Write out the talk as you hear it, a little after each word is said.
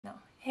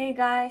Hey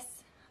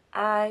guys,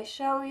 I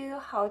show you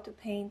how to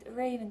paint a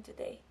raven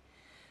today.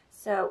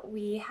 So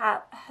we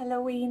have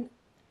Halloween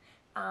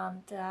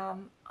and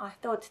I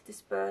thought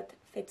this bird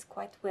fits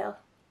quite well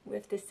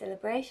with the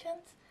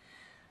celebrations,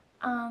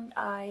 and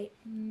I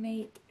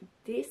made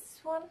this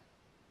one.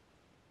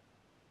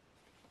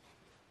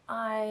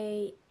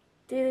 I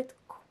did it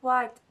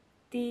quite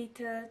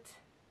detailed,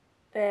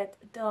 but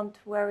don't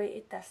worry,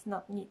 it does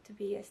not need to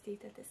be as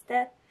detailed as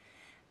that.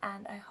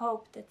 And I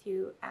hope that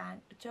you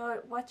enjoy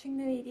watching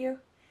the video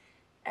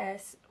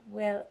as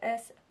well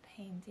as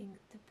painting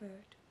the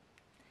bird.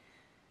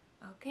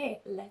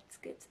 Okay, let's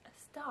get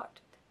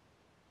started.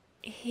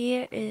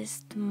 Here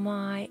is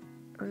my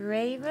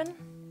raven.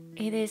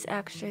 It is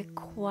actually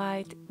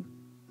quite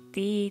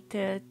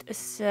detailed,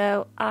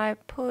 so I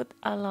put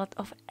a lot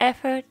of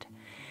effort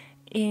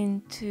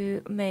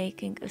into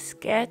making a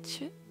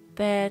sketch,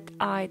 but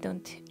I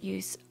don't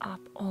use up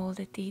all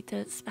the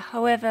details.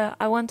 However,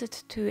 I wanted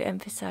to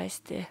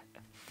emphasize the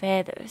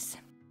feathers.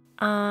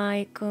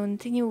 I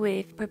continue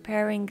with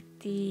preparing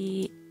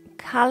the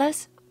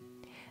colors.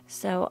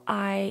 So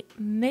I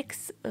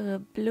mix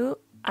blue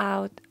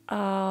out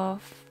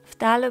of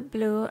phthalo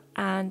blue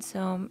and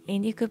some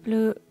indigo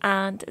blue,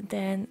 and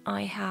then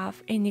I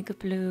have indigo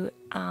blue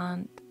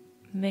and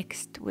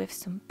mixed with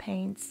some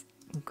paints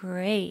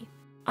gray.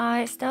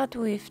 I start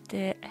with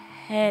the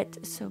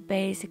head, so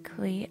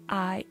basically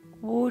I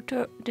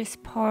water this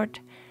part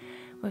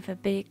with a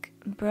big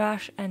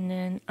brush, and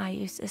then I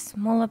use a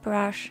smaller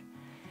brush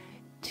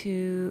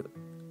to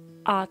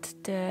add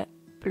the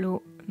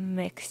blue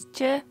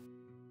mixture.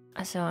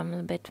 So I'm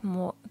a bit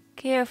more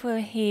careful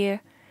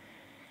here,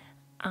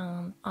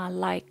 and I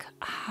like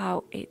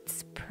how it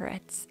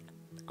spreads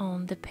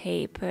on the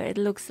paper. It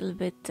looks a little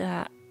bit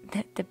that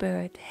the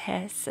bird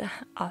has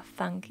a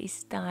funky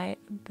style,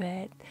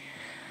 but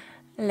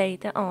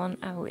later on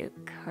I will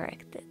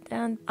correct it.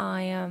 And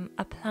I am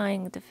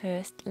applying the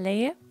first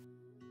layer,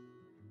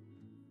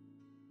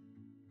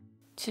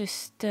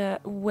 just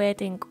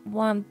wetting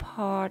one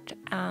part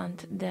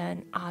and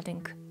then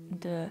adding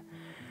the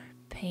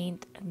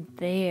paint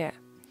there.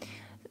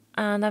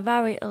 And I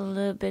vary a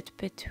little bit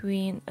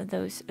between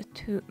those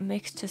two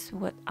mixtures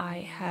what I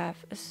have,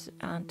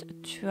 and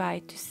try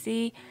to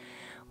see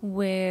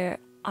where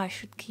I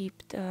should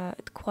keep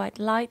it quite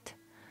light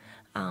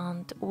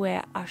and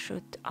where I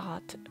should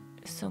add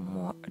some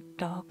more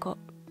darker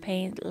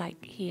paint,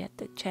 like here at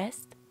the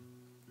chest.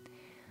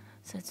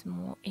 So it's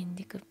more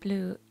indigo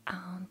blue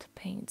and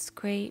paints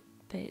gray,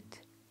 but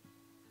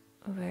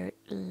very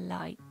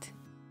light.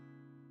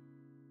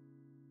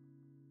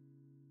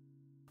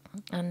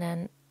 And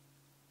then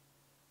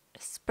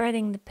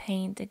spreading the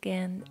paint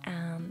again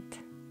and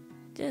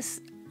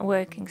just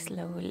working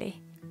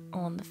slowly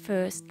on the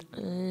first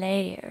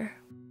layer.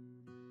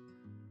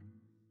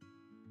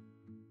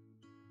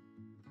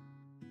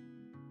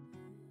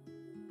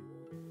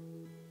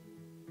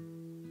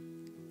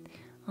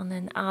 And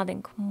then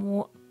adding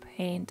more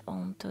paint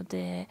onto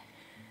the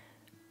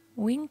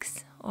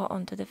wings or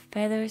onto the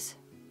feathers,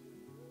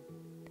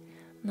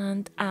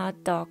 and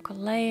add darker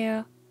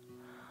layer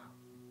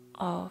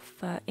of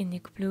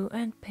indigo blue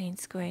and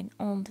paints gray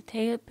on the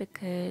tail,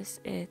 because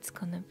it's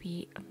gonna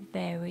be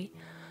very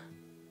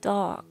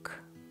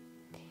dark.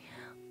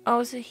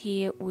 Also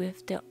here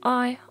with the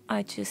eye,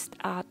 I just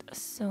add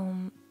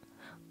some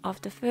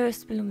of the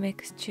first blue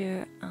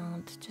mixture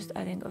and just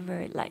adding a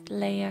very light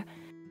layer.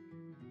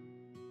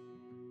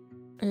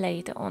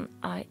 Later on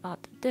I add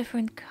a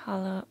different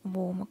color,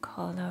 warmer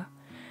color,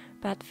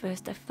 but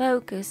first I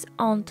focus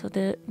onto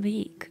the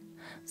beak.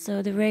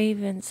 So the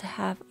ravens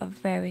have a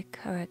very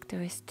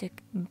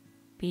characteristic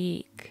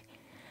beak.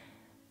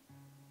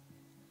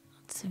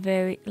 It's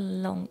very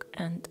long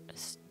and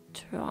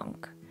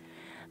strong.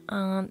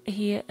 And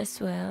here as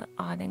well,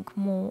 adding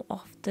more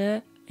of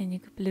the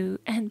indigo blue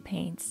and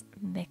paints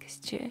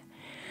mixture.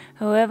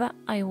 However,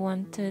 I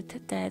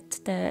wanted that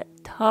the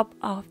top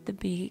of the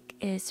beak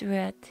is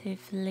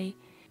relatively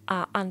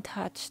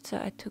untouched, so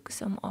I took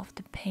some of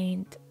the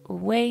paint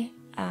away,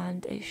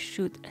 and it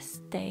should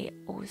stay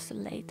also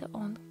later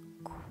on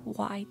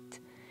quite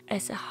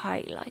as a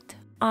highlight.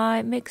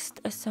 I mixed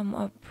some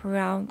of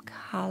brown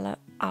color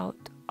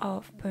out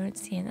of burnt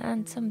sienna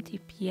and some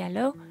deep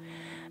yellow,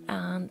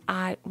 and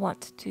I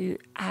want to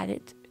add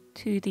it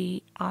to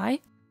the eye.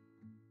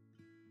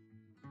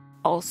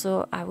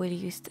 Also, I will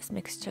use this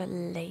mixture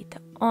later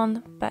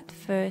on, but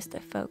first I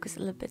focus a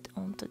little bit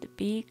onto the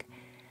beak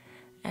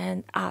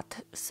and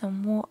add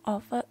some more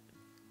of a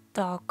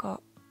darker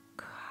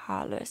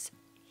colors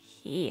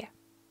here.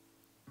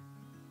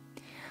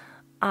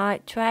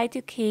 I try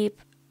to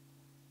keep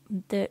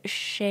the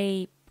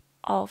shape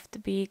of the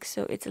beak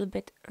so it's a little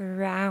bit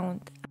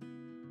round.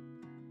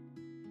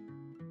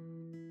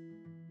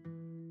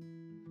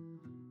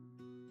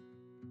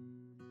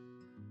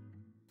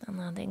 I'm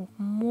adding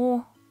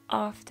more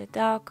of the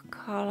dark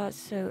color,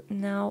 so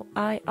now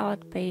I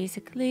add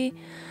basically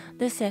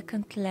the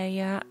second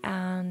layer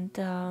and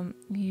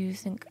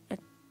using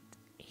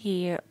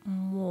here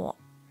more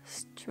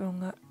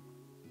stronger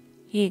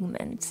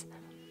pigments.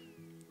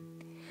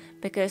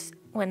 because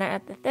when I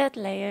add the third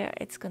layer,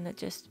 it's gonna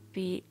just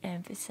be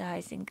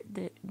emphasizing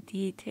the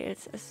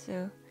details.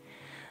 So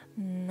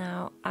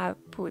now I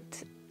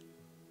put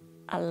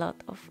a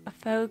lot of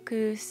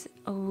focus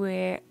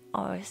where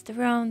is the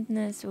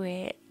roundness,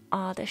 where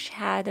are the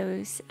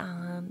shadows,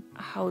 and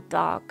how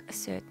dark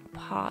certain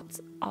parts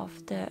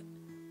of the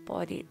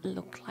body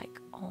look like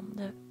on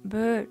the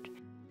bird.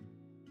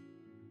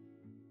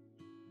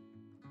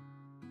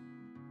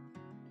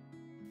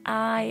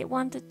 I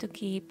wanted to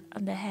keep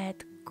the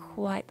head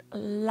quite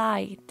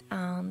light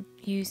and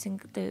using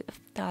the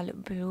dull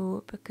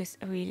blue because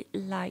I really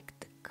like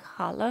the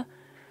color.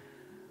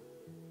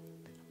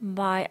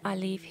 But I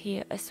leave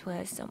here as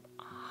well some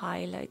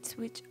highlights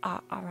which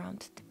are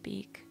around the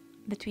beak,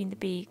 between the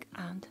beak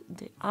and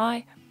the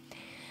eye.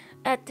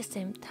 At the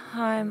same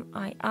time,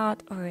 I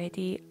add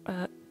already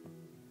a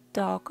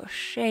darker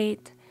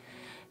shade,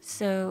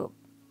 so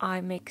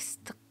I mix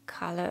the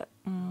color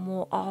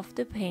more of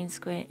the paint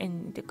gray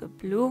and the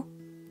blue,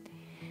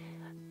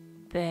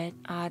 but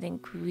adding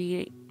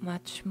really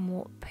much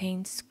more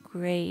paint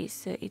gray,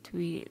 so it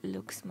really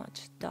looks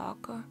much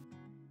darker.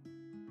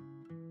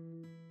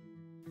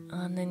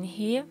 And then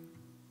here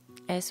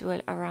as well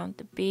around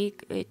the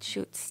beak, it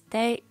should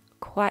stay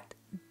quite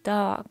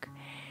dark.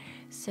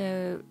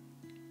 So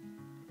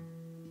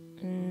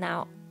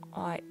now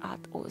I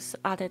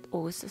added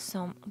also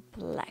some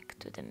black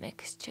to the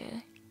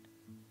mixture,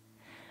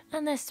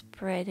 and I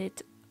spread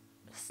it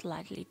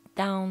slightly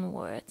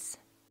downwards.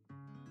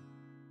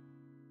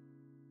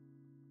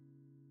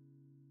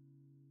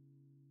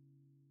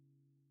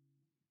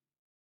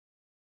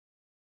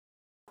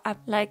 I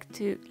like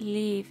to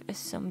leave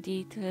some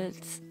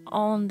details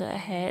on the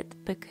head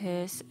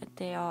because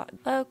they are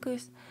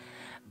focused,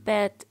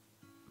 but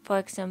for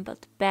example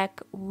the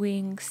back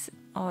wings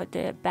or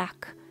the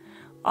back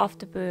of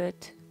the bird,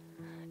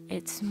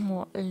 it's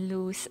more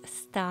loose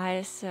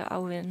style, so I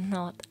will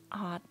not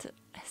add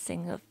a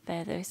single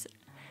feathers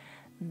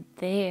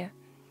there.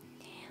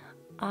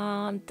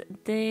 And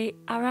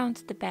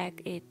around the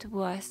back it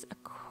was a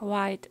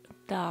quite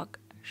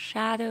dark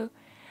shadow,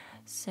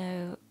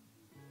 so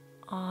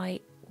I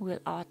will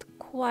add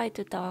quite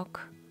a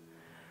dark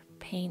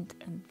paint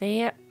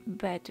there,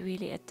 but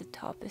really at the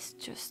top is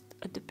just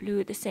the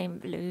blue, the same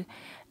blue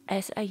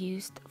as I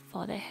used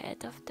for the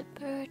head of the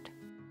bird.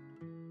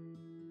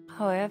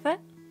 However,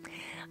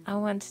 I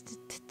wanted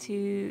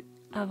to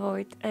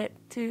avoid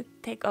to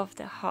take off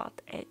the hard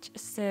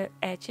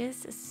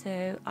edges,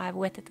 so I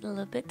wetted a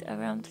little bit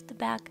around the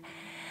back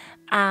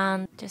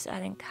and just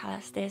adding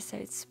colors there so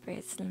it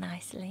spreads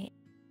nicely.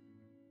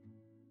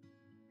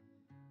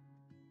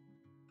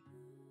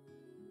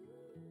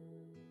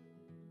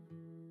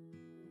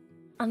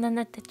 And then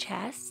at the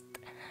chest,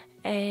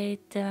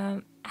 it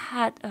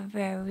had a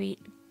very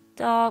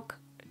dark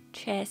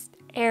chest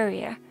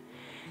area.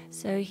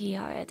 So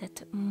here I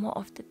added more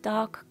of the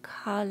dark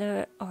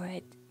color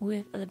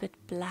with a little bit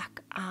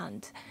black,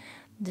 and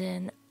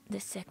then the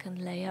second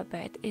layer,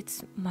 but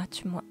it's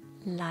much more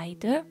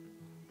lighter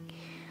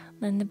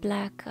than the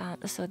black.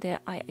 So there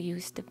I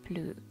used the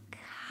blue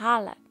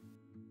color.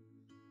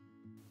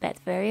 But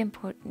very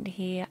important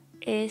here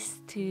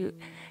is to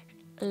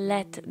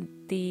let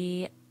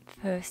the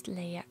first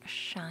layer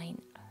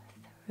shine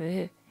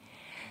through,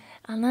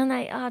 and then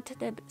I add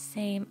the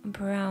same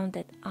brown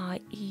that I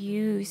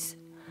used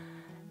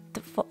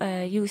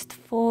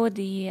for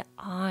the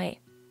eye.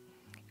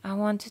 I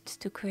wanted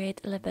to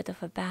create a little bit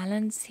of a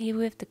balance here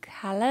with the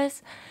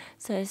colors,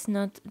 so it's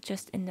not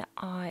just in the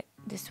eye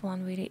this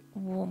one really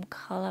warm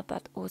color,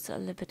 but also a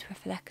little bit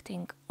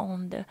reflecting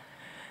on the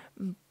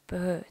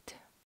bird.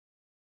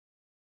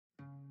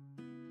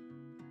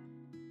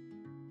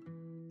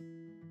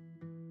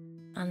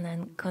 And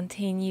then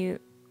continue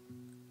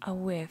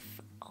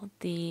with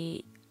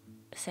the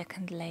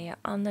second layer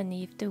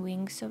underneath the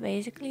wings, so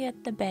basically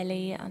at the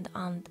belly and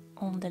on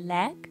the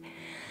leg.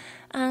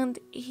 And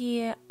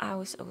here I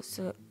was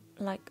also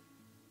like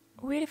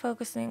really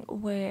focusing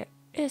where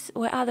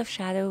are the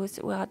shadows,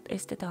 what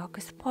is the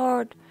darkest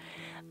part,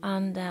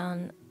 and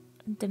then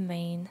the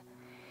main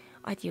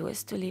idea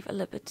was to leave a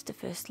little bit the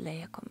first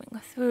layer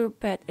coming through,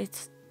 but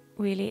it's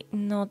really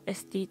not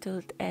as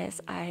detailed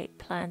as I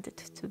planned it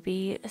to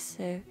be,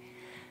 so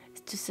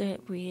it's just a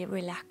really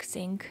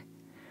relaxing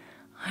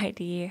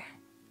idea,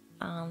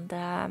 and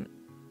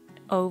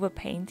over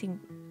painting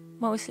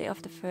mostly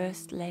of the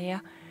first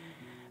layer,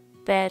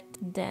 but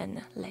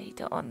then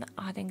later on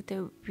adding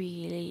the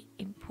really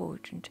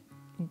important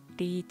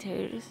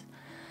details.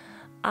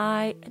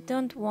 I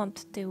don't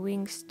want the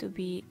wings to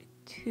be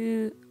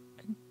too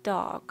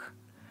dark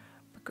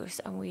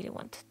because I really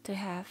want to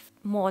have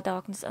more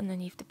darkness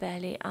underneath the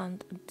belly,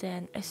 and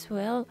then as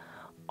well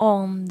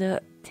on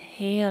the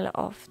tail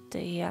of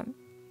the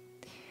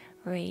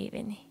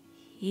raven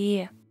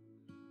here.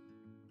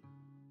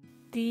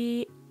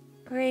 The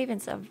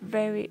ravens are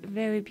very,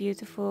 very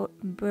beautiful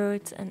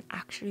birds and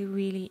actually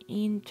really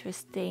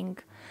interesting.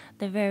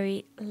 They're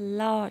very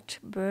large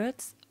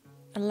birds.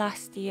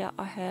 Last year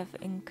I have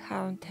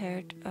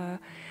encountered a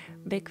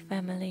big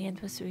family and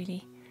was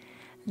really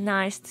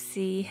nice to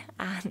see,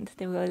 and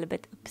they were a little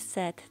bit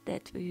upset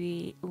that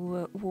we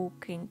were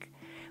walking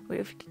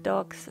with the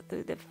dogs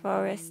through the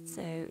forest,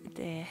 so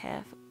they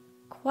have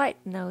quite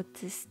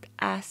noticed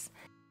us.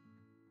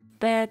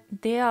 But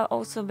they are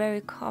also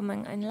very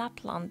common in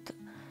Lapland.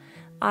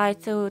 I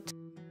thought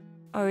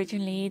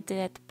originally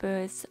that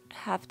birds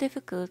have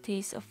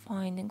difficulties of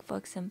finding, for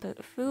example,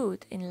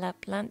 food in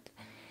Lapland,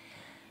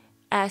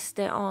 as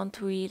there aren't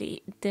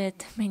really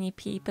that many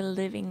people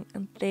living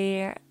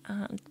there,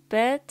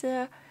 but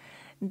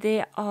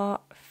they are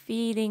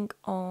feeding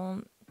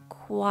on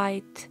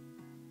quite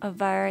a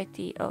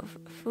variety of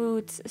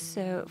foods.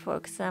 So, for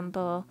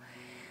example,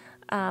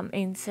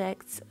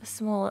 insects,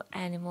 small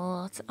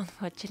animals,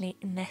 unfortunately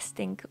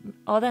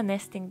other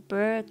nesting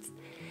birds,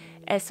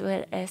 as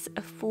well as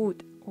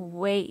food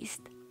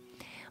waste,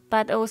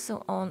 but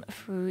also on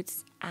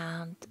fruits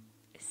and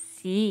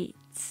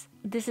seeds.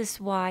 This is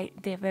why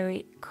they're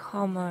very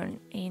common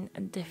in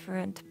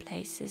different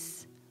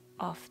places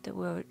of the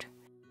world.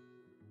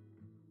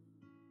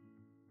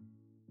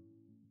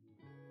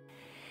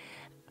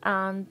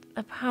 And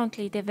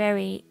apparently they're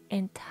very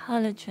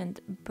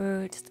intelligent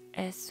birds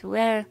as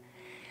well,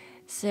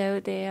 so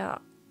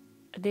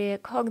their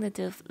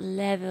cognitive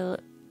level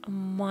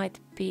might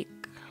be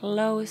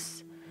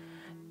close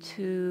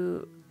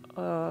to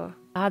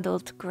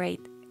adult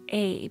grade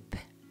ape,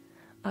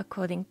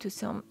 according to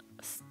some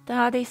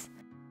studies.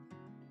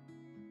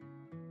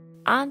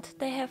 And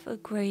they have a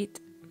great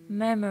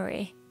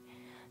memory,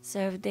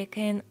 so they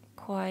can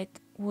quite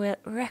well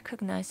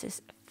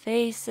recognize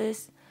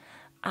faces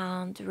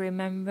and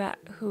remember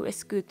who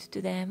is good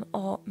to them,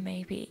 or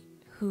maybe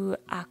who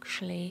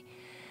actually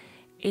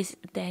is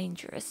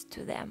dangerous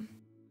to them.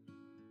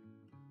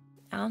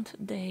 And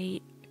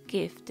they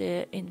give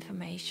the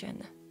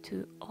information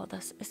to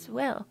others as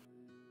well.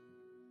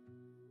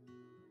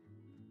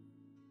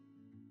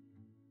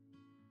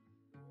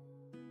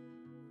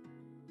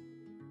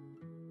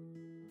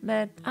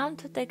 And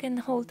they can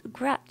hold a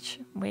grudge,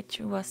 which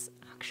was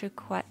actually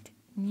quite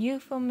new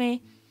for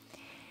me.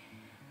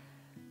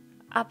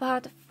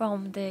 Apart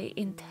from the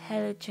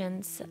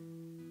intelligence,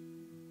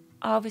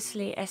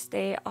 obviously, as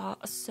they are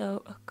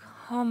so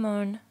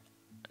common,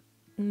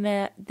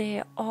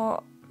 there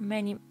are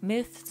many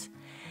myths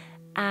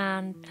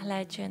and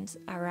legends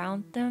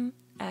around them,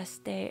 as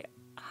they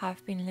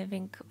have been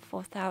living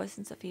for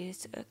thousands of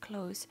years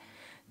close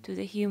to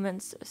the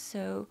humans.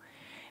 So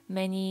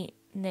many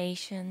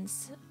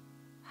nations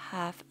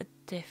have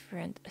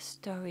different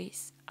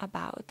stories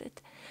about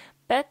it.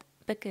 But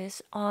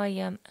because I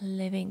am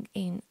living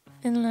in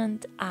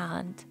Finland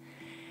and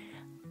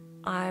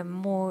I'm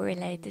more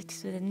related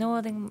to the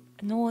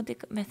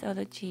Nordic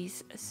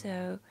mythologies,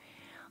 so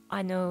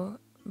I know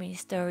many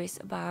stories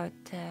about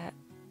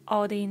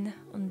Odin,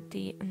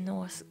 the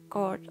Norse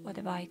god or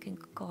the Viking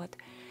god,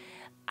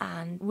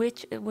 and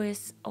which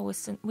is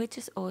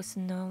also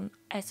known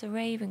as a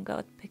raven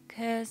god,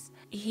 because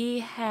he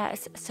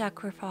has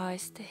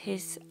sacrificed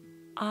his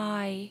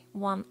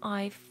one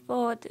eye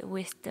for the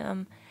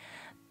wisdom,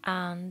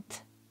 and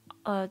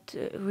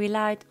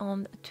relied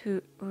on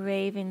two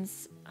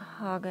ravens,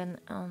 Hagen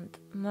and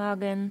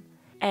Magen,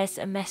 as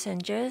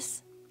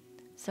messengers.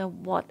 So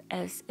what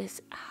else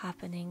is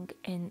happening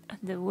in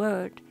the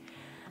world?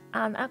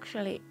 And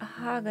actually,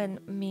 Hagen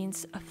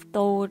means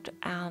thought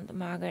and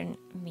Magen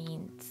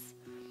means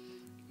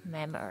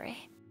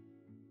memory.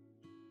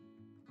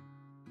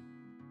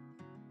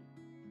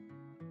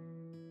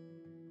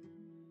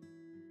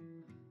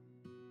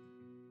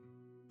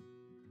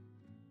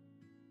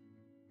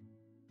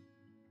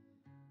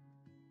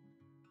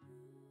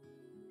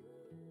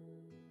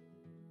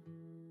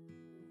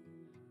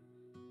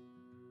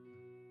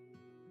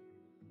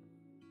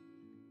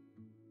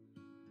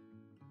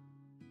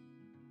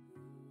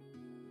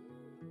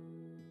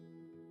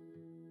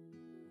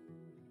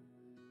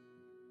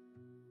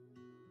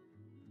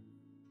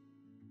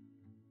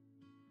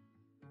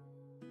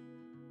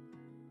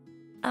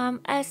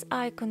 As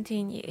I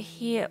continue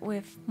here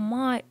with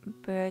my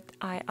bird,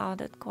 I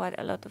added quite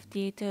a lot of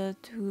detail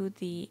to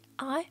the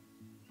eye,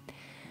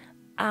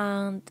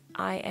 and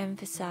I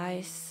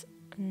emphasize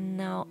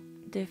now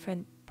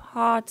different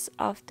parts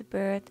of the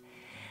bird.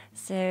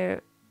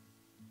 So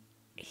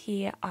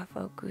here I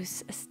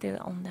focus still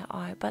on the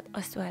eye, but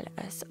as well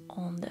as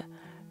on the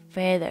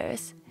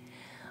feathers.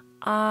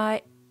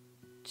 I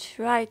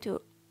try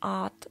to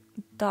add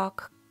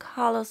dark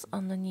colors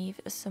underneath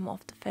some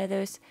of the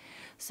feathers,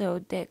 so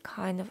they're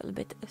kind of a little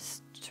bit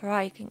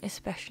striking,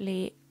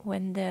 especially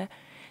when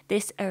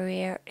this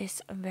area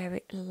is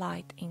very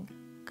light in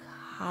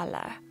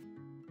color.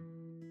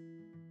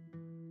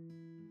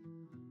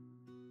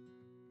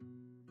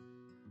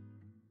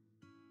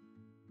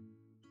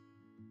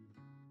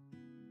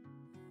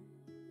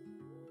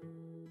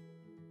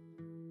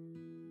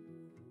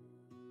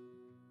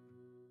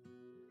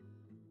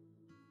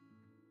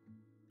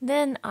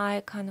 Then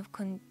I kind of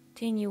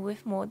continue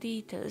with more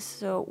details,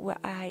 so where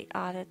I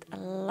added a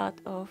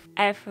lot of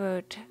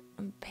effort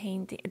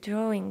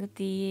drawing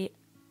the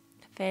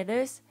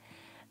feathers,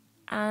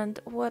 And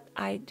what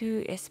I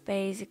do is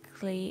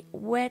basically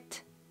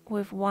wet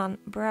with one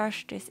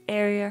brush this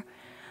area,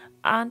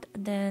 and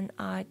then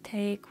I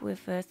take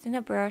with a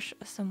thinner brush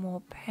some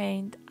more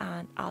paint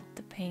and add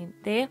the paint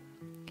there,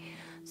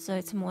 so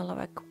it's more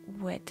like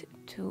wet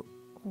to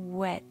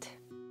wet.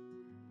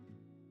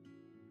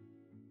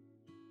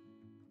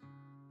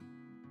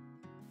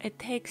 It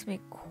takes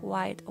me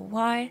quite a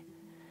while,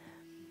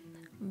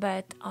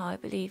 but I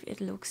believe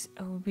it looks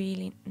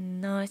really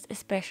nice,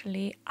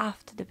 especially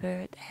after the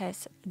bird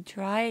has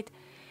dried.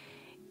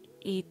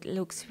 It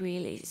looks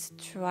really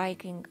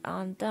striking,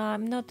 and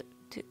I'm not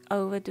to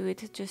overdo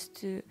it just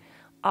to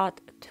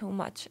add too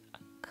much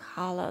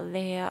color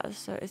there,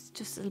 so it's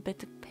just a little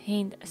bit of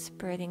paint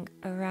spreading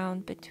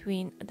around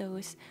between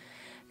those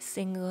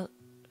single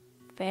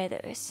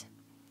feathers.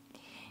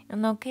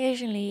 And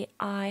occasionally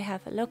I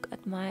have a look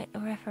at my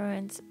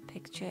reference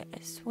picture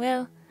as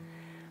well,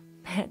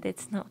 but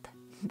it's not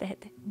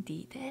that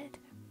detailed.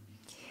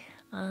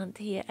 And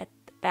here at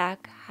the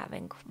back,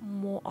 having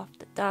more of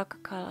the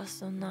dark color,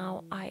 so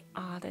now I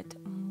added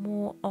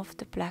more of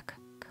the black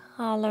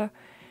color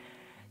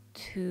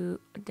to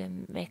the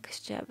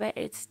mixture, but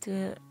it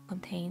still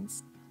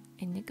contains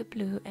indigo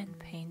blue and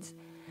paints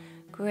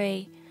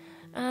gray.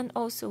 And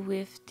also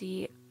with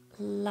the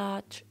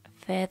large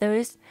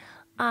feathers,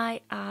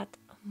 I add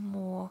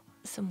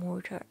some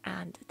water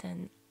and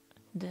then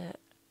the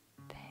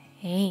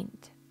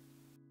paint.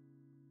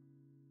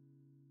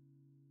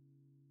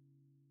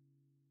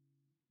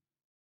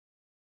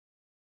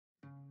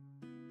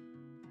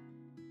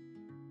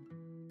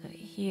 So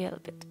here a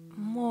bit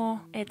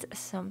more. It's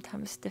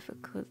sometimes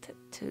difficult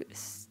to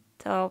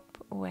stop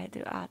where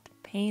to add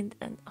paint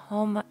and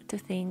to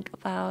think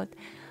about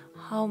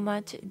how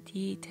much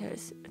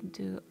details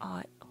do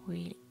I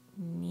really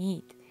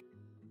need.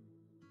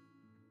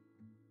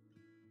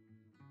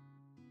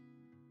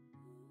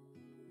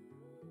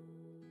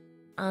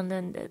 And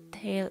then the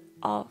tail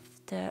of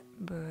the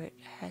bird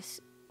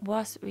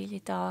was really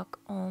dark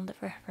on the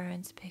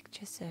reference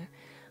picture, so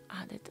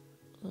I added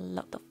a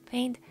lot of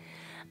paint.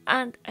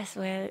 And as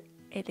well,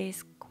 it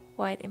is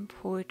quite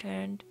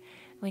important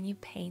when you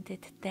paint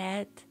it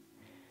that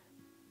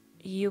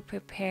you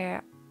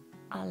prepare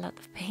a lot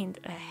of paint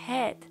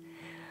ahead,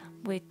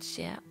 which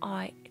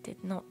I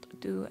did not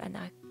do, and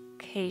I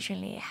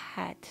occasionally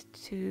had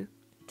to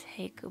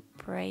take a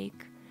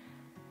break.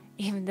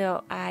 Even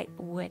though I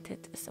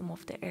wetted some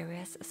of the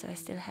areas, so I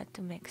still had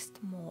to mix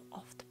more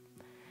of the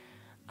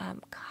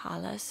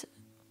colors.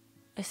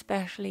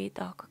 Especially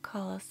darker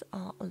colors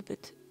are a little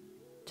bit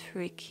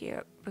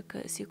trickier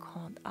because you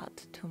can't add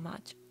too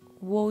much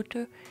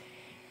water.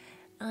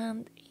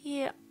 And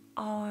here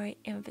I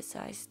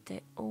emphasize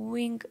the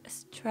wing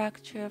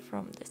structure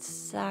from the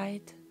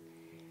side,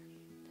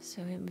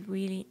 so we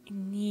really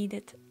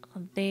needed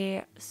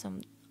there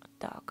some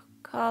dark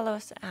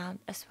colors, and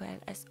as well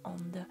as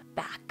on the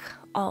back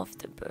of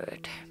the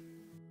bird.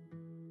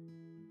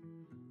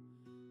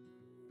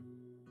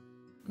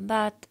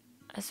 But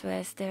as well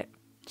as the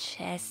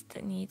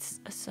chest needs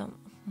some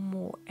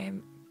more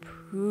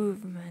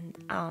improvement,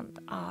 and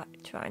I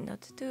try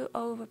not to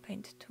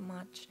overpaint too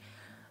much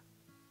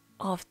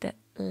of the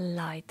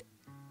light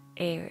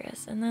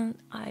areas, and then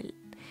I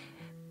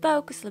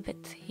focus a little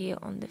bit here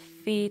on the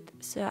feet,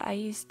 so I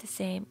use the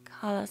same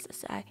colors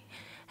as I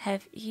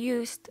have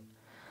used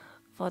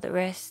for the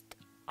rest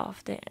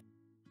of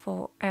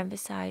for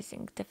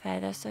emphasizing the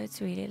feather, so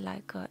it's really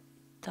like a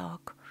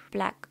dark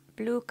black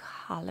blue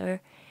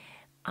color,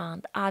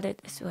 and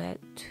added as well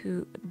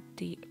to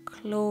the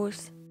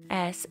claws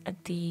as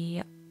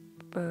the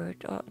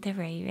bird or the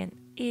raven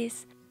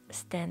is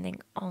standing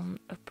on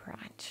a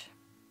branch.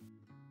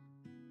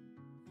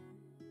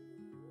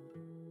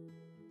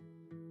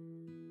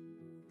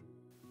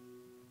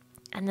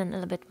 And then a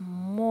little bit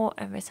more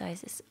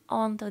emphasizes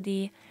onto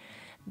the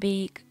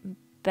beak,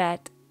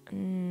 but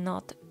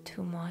not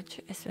too much,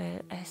 as well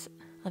as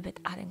a bit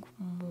adding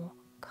more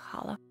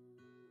color.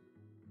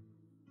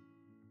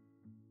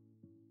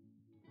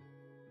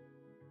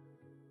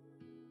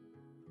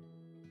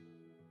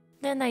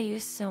 Then I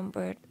use some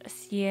bird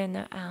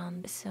sienna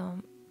and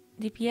some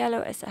deep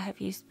yellow as I have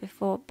used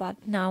before, but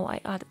now I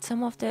added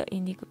some of the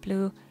indigo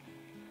blue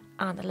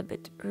and a little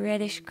bit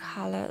reddish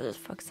color,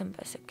 for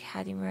example as a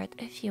cadmium red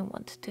if you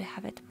want to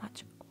have it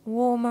much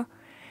warmer,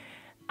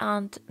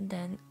 and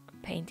then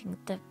painting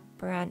the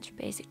branch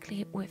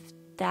basically with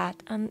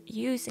that and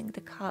using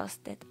the colors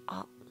that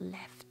are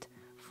left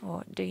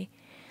for the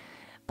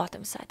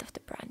bottom side of the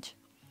branch.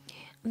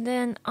 And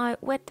then I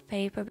wet the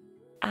paper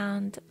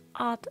and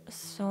add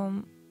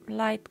some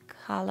light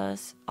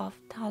colors of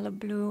Thaler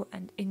blue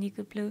and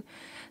indigo blue,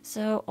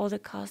 so all the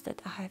colors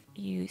that I have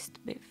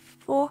used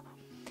before.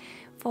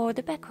 For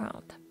the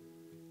background,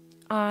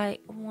 I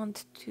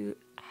want to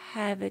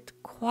have it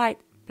quite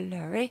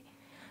blurry,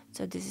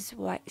 so this is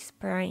why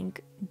spraying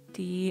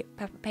the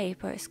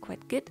paper is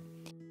quite good.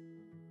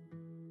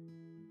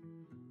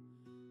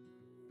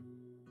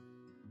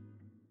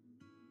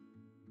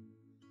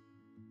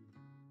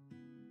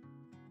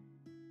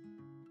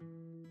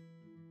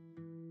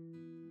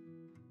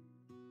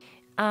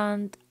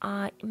 and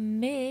I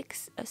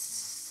mix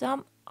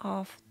some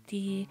of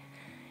the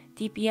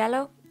deep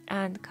yellow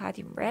and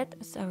cadmium red,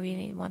 so I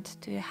really wanted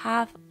to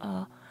have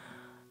a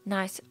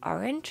nice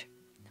orange,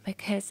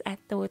 because I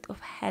thought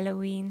of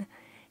Halloween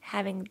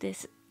having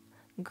this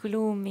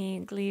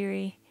gloomy,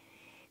 glary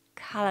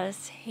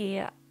colors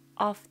here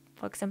of,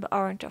 for example,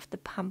 orange of the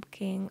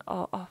pumpkin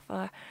or of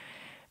a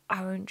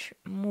orange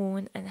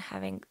moon, and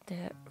having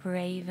the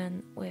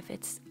raven with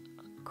its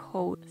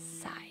cold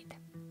side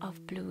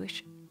of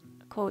bluish,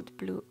 cold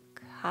blue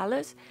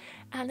colors,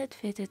 and it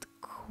fitted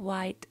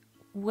quite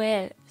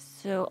well,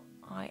 so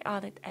I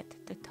added at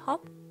the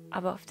top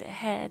above the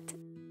head.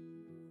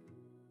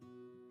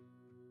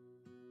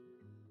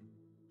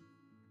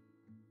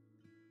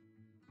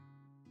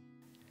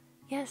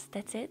 Yes,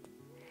 that's it.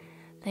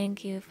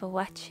 Thank you for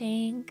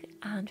watching,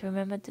 and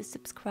remember to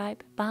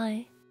subscribe.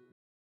 Bye.